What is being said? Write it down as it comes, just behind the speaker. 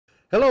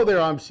Hello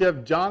there, I'm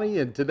Chef Johnny,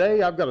 and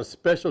today I've got a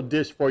special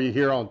dish for you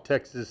here on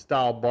Texas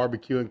Style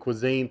Barbecue and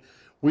Cuisine.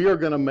 We are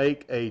going to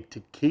make a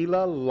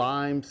tequila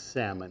lime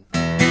salmon.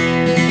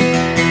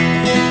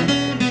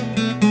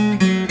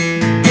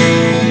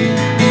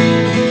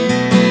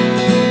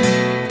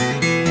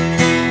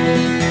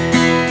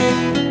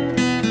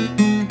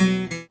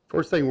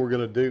 First thing we're going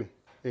to do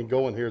and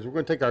go in here is we're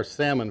going to take our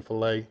salmon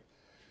fillet,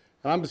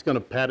 and I'm just going to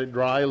pat it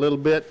dry a little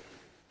bit.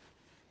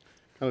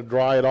 Kind of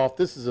dry it off.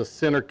 This is a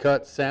center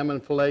cut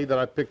salmon fillet that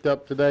I picked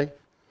up today.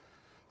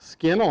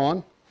 Skin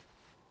on.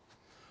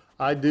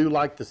 I do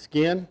like the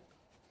skin.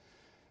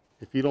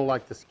 If you don't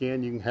like the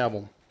skin, you can have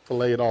them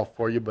fillet it off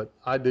for you, but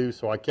I do,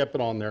 so I kept it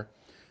on there.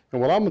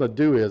 And what I'm going to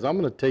do is I'm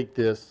going to take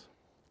this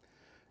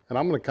and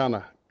I'm going to kind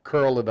of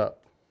curl it up.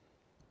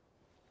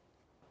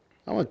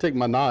 I'm going to take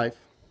my knife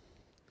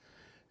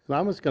and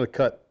I'm just going to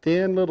cut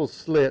thin little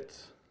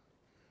slits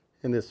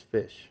in this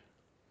fish.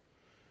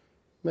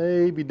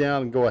 Maybe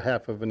down and go a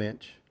half of an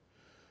inch.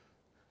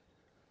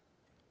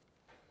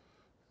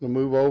 I'm going to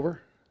move over,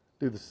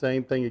 do the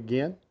same thing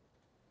again.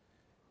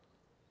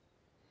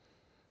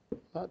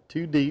 Not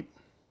too deep,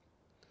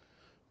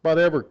 about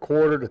every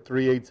 1/4 to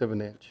 3/8 of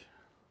an inch.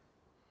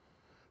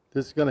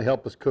 This is going to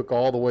help us cook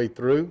all the way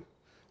through.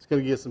 It's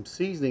going to get some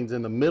seasonings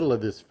in the middle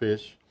of this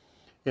fish,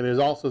 and it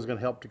also is going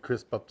to help to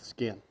crisp up the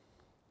skin.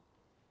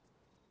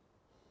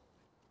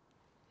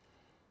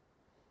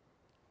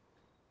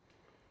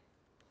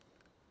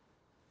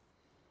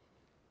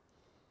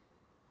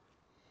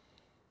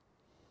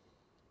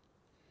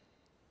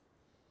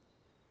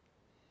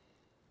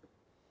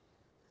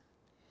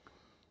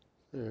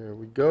 There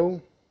we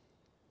go.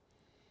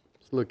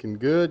 It's looking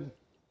good.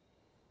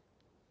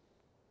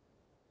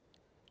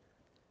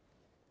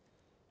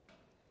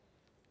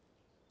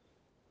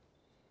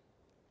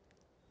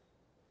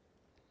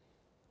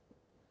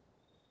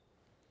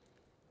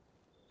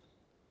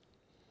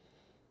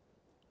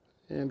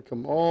 And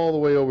come all the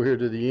way over here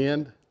to the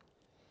end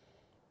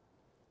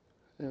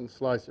and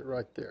slice it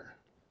right there.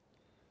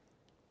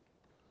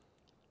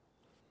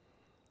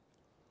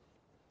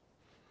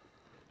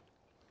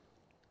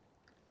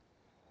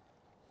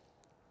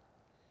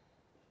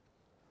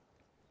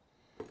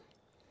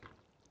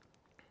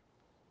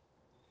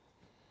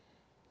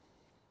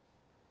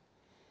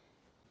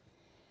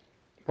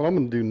 What I'm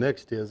going to do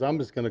next is I'm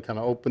just going to kind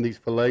of open these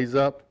fillets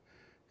up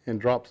and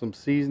drop some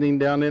seasoning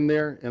down in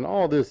there. And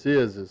all this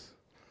is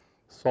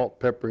salt,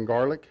 pepper, and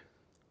garlic.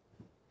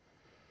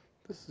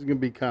 This is going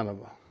to be kind of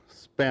a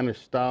Spanish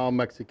style,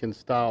 Mexican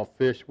style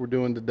fish we're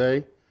doing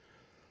today.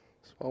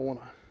 So I want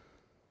to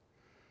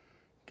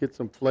get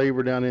some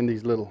flavor down in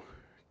these little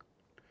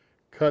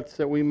cuts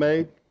that we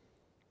made.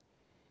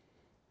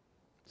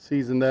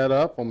 Season that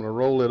up. I'm going to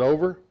roll it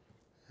over.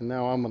 And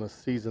now I'm going to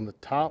season the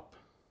top.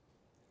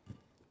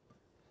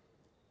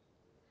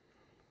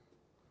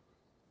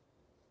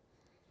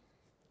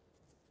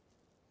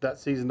 That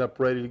seasoned up,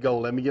 ready to go.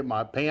 Let me get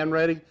my pan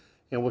ready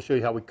and we'll show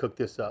you how we cook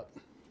this up.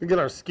 We get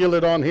our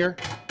skillet on here.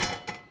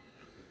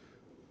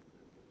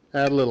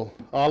 Add a little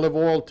olive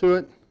oil to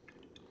it.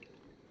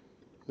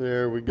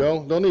 There we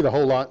go. Don't need a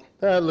whole lot.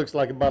 That looks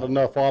like about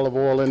enough olive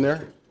oil in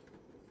there.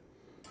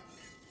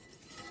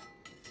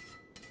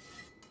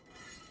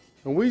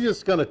 And we're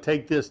just going to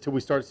take this till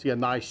we start to see a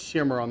nice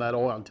shimmer on that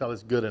oil until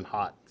it's good and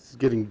hot. It's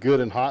getting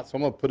good and hot, so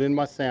I'm going to put in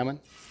my salmon.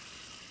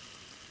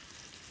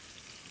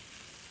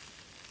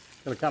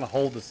 Going to kind of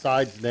hold the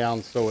sides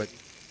down so it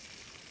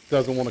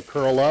doesn't want to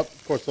curl up.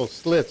 Of course, those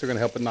slits are going to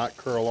help it not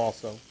curl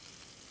also.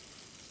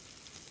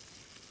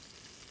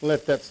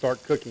 Let that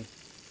start cooking.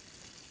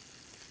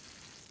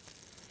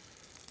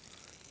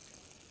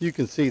 You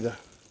can see the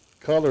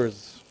color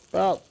is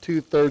about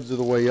 2/3 of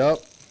the way up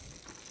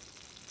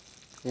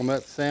on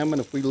that salmon.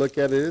 If we look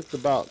at it, it's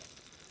about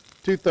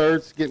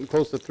 2/3, getting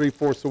close to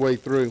 3/4 of the way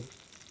through.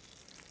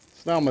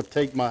 So now I'm going to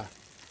take my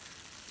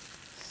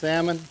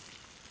salmon,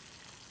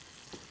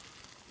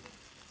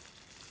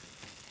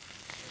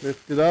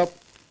 lift it up,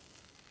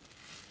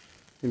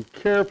 and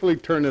carefully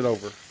turn it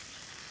over.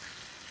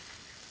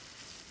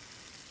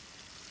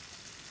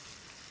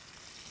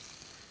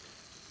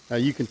 Now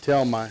you can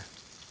tell my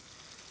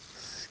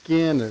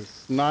skin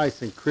is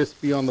nice and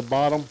crispy on the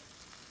bottom.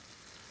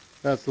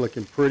 That's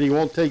looking pretty.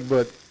 Won't take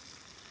but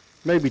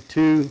maybe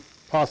 2,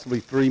 possibly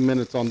 3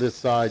 minutes on this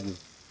side, and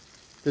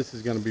this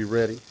is going to be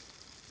ready.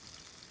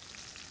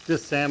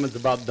 This salmon's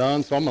about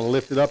done, so I'm going to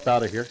lift it up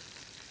out of here.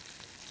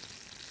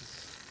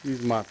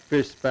 Use my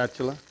fish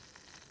spatula.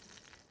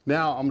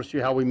 Now I'm going to show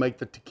you how we make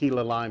the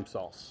tequila lime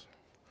sauce.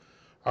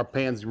 Our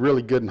pan's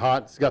really good and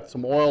hot. It's got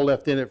some oil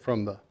left in it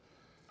from the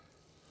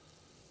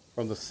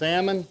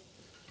salmon,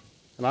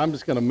 and I'm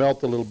just going to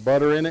melt a little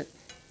butter in it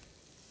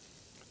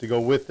to go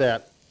with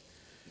that.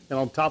 And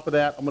on top of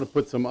that, I'm going to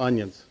put some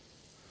onions.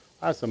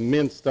 I have some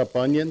minced up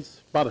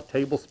onions, about a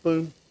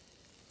tablespoon.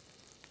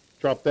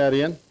 Drop that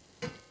in.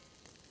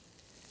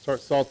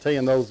 Start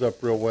sauteing those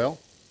up real well.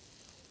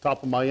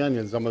 Top of my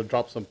onions, I'm going to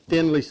drop some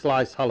thinly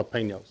sliced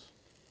jalapenos.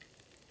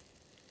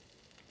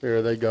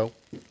 There they go.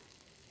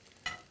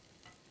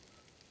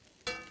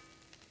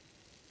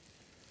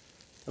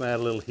 Gonna add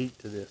a little heat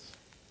to this.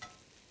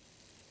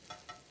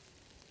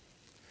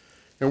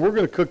 And we're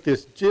gonna cook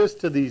this just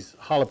to these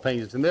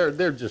jalapenos, and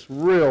they're just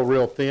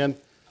real thin,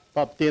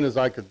 about thin as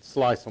I could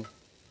slice them.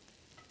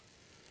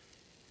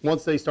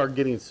 Once they start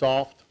getting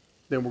soft,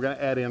 then we're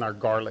gonna add in our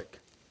garlic.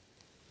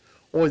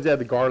 Always add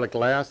the garlic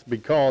last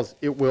because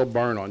it will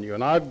burn on you.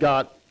 And I've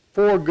got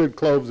 4 good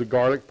cloves of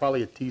garlic,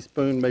 probably a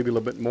teaspoon, maybe a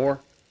little bit more.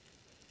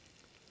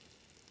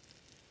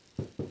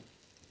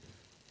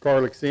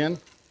 Garlic's in.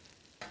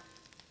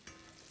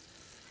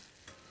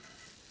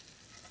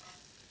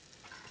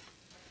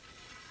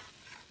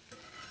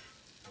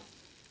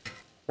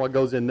 What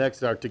goes in next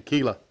is our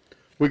tequila.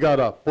 We got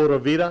a Pura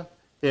Vida,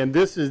 and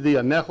this is the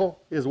anejo,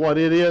 is what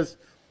it is.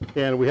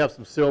 And we have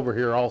some silver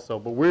here also.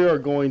 But we are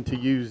going to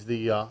use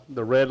the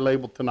red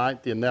label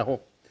tonight, the anejo.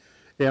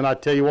 And I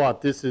tell you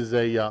what, this is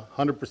a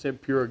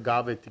 100% pure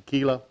agave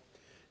tequila.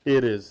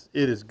 It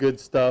is good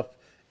stuff.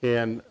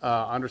 And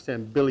I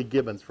understand Billy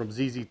Gibbons from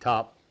ZZ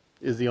Top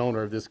is the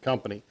owner of this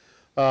company.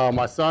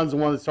 My son's the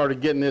one that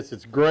started getting this.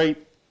 It's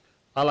great.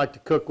 I like to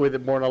cook with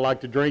it more than I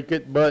like to drink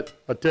it. But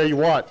I tell you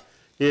what,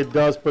 it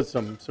does put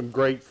some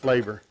great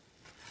flavor.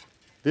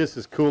 This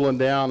is cooling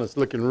down. It's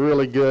looking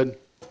really good.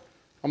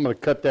 I'm going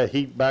to cut that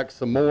heat back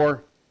some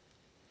more.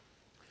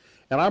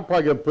 And I'm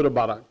probably going to put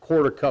about a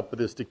 1/4 cup of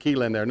this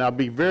tequila in there. Now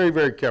be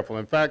very careful.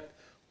 In fact,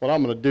 what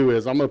I'm going to do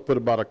is I'm going to put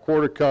about a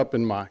 1/4 cup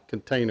in my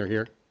container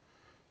here.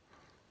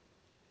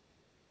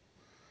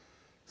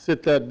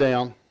 Sit that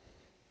down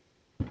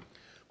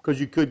because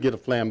you could get a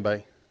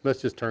flambe.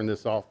 Let's just turn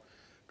this off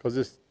because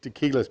this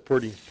tequila is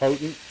pretty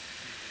potent.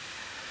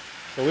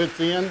 So it's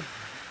in.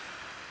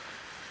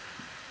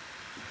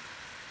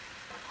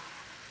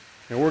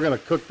 And we're going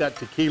to cook that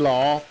tequila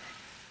off.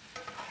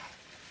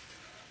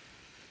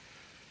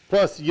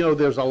 Plus, you know,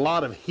 there's a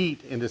lot of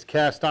heat in this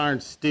cast iron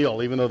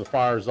still, even though the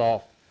fire's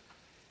off.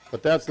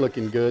 But that's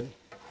looking good.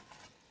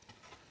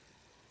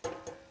 I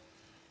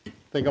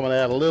think I'm going to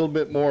add a little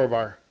bit more of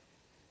our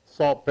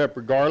salt, pepper,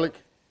 garlic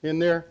in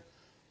there.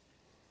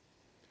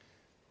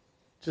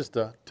 Just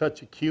a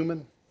touch of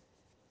cumin.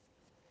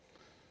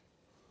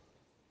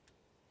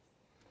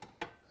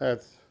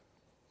 That's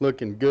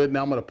looking good.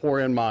 Now I'm going to pour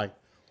in my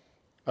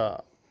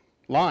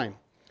lime.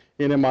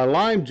 And in my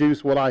lime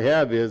juice, what I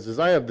have is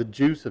I have the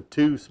juice of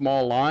 2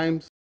 small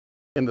limes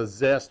and the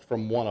zest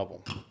from one of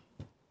them.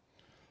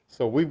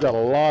 So we've got a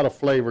lot of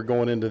flavor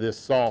going into this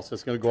sauce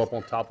that's going to go up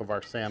on top of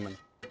our salmon.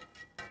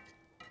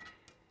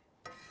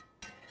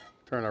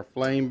 Turn our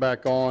flame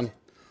back on.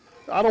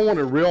 I don't want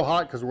it real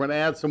hot because we're going to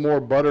add some more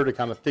butter to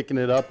kind of thicken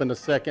it up in a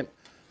second.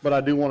 But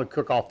I do want to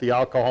cook off the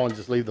alcohol and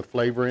just leave the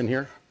flavor in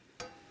here.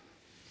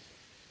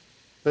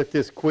 Let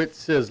this quit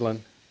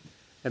sizzling.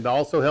 And to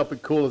also help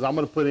it cool is I'm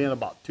going to put in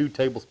about 2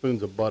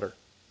 tablespoons of butter.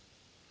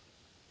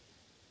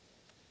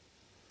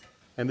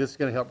 And this is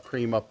going to help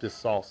cream up this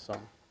sauce some.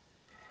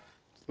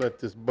 Let's let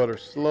this butter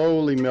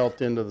slowly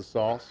melt into the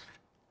sauce.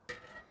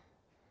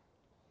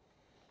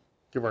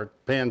 Give our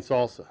pan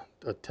sauce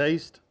a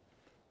taste.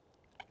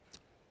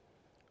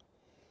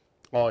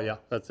 Oh yeah,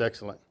 that's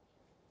excellent.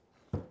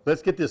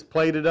 Let's get this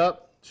plated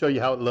up, show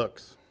you how it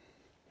looks.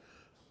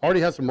 I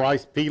already have some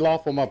rice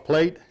pilaf on my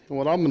plate, and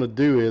what I'm going to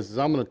do is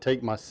I'm going to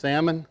take my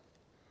salmon,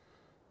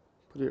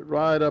 put it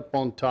right up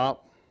on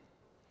top.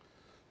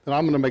 Then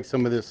I'm going to make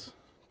some of this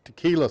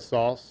tequila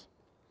sauce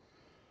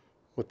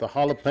with the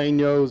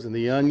jalapenos and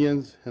the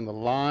onions and the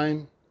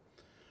lime.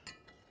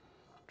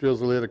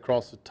 Drizzle it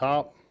across the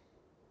top.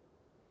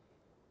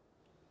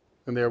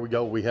 And there we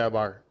go. We have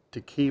our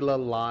tequila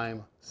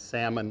lime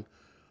salmon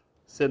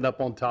sitting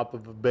up on top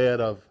of a bed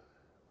of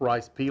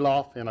rice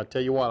pilaf. And I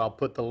tell you what, I'll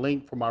put the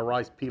link for my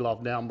rice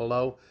pilaf down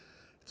below.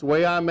 It's the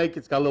way I make it.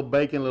 It's got a little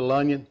bacon, a little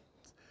onion.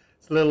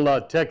 It's a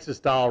little Texas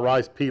style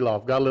rice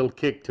pilaf. Got a little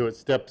kick to it,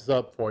 steps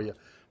up for you.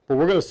 But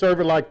we're going to serve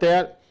it like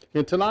that.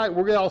 And tonight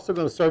we're also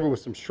going to serve it with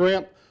some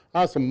shrimp.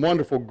 I have some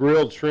wonderful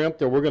grilled shrimp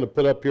that we're going to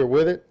put up here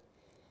with it.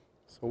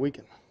 So we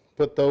can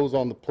put those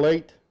on the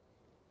plate.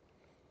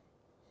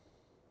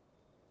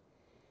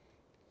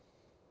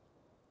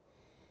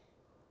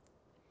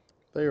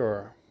 They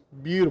are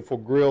beautiful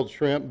grilled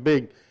shrimp,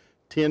 big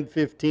 10,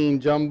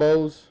 15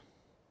 jumbos.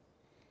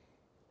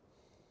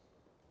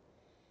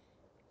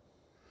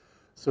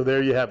 So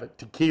there you have it,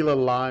 tequila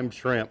lime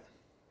shrimp.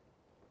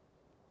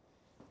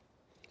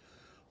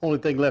 Only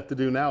thing left to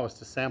do now is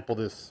to sample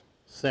this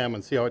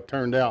salmon, see how it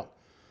turned out.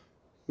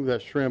 Move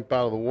that shrimp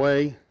out of the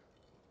way.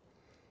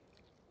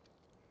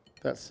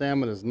 That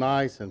salmon is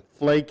nice and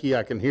flaky.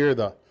 I can hear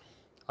the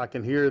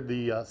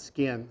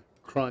skin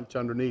crunch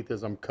underneath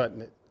as I'm cutting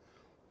it.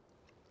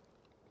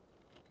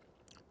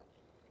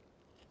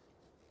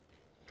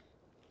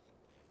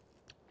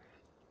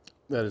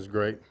 That is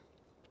great.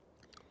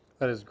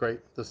 That is great.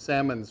 The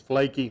salmon is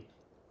flaky,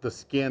 the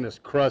skin is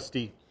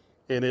crusty,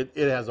 and it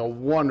has a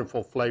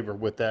wonderful flavor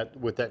with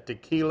that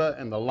tequila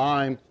and the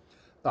lime.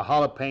 The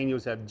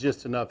jalapenos have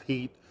just enough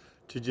heat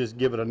to just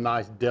give it a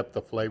nice depth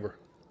of flavor.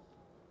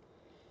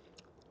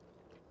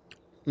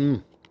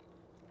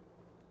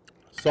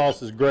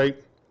 Sauce is great.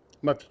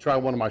 I'm going to have to try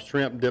one of my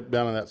shrimp dipped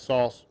down in that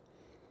sauce.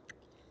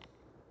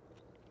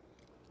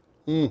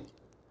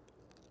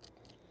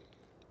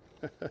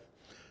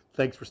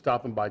 Thanks for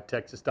stopping by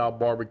Texas Style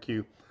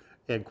Barbecue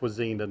and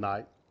Cuisine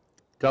tonight.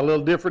 Got a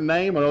little different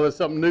name. I know there's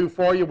something new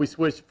for you. We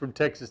switched from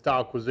Texas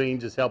Style Cuisine,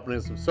 just helping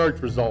in some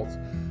search results.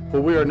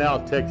 But we are now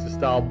Texas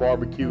Style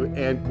Barbecue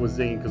and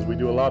Cuisine because we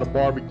do a lot of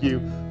barbecue,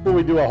 but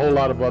we do a whole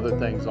lot of other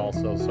things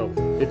also. So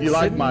if you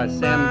like my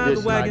salmon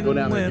dish tonight, go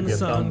down there and give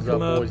me a thumbs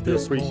up. Always do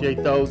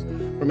appreciate those.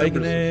 Remember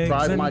to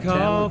subscribe to my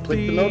channel, click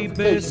the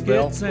notification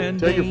bell,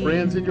 tell your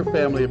friends and your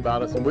family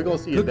about us, and we're going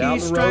to see you down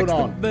the road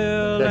on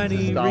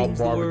Texas Style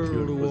Barbecue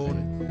and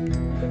Cuisine.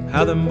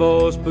 How them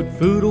boys put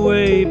food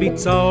away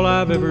beats all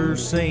I've ever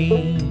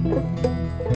seen.